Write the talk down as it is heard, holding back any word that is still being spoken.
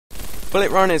Bullet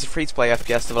Run is a free-to-play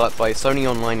FPS developed by Sony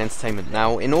Online Entertainment.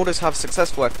 Now, in order to have a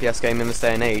successful FPS game in this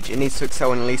day and age, it needs to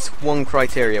excel in at least one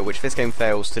criteria, which this game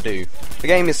fails to do. The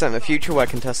game is set in the future where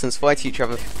contestants fight each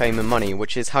other for fame and money,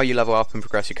 which is how you level up and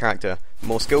progress your character. The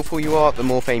more skillful you are, the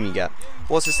more fame you get.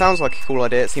 Whilst it sounds like a cool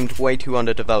idea, it seemed way too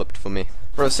underdeveloped for me.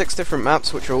 There are 6 different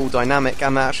maps which are all dynamic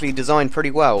and they're actually designed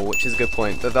pretty well, which is a good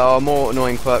point, but there are more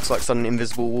annoying quirks like sudden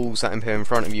invisible walls that appear in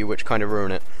front of you which kind of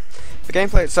ruin it. The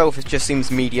gameplay itself just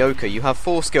seems mediocre. You have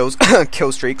 4 skills,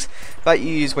 kill streaks, that you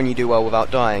use when you do well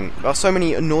without dying. There are so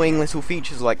many annoying little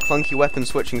features like clunky weapon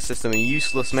switching system, a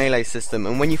useless melee system,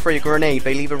 and when you throw your grenade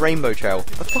they leave a rainbow trail.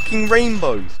 A fucking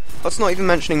rainbow! That's not even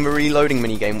mentioning the reloading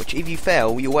minigame, which if you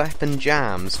fail, your weapon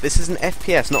jams. This is an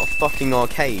FPS, not a fucking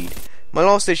arcade. My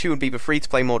last issue would be the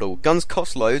free-to-play model. Guns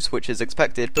cost loads, which is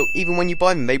expected, but even when you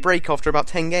buy them, they break after about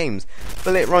 10 games.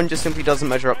 Bullet Run just simply doesn't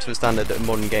measure up to the standard of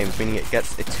modern games, meaning it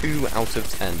gets a 2 out of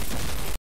 10.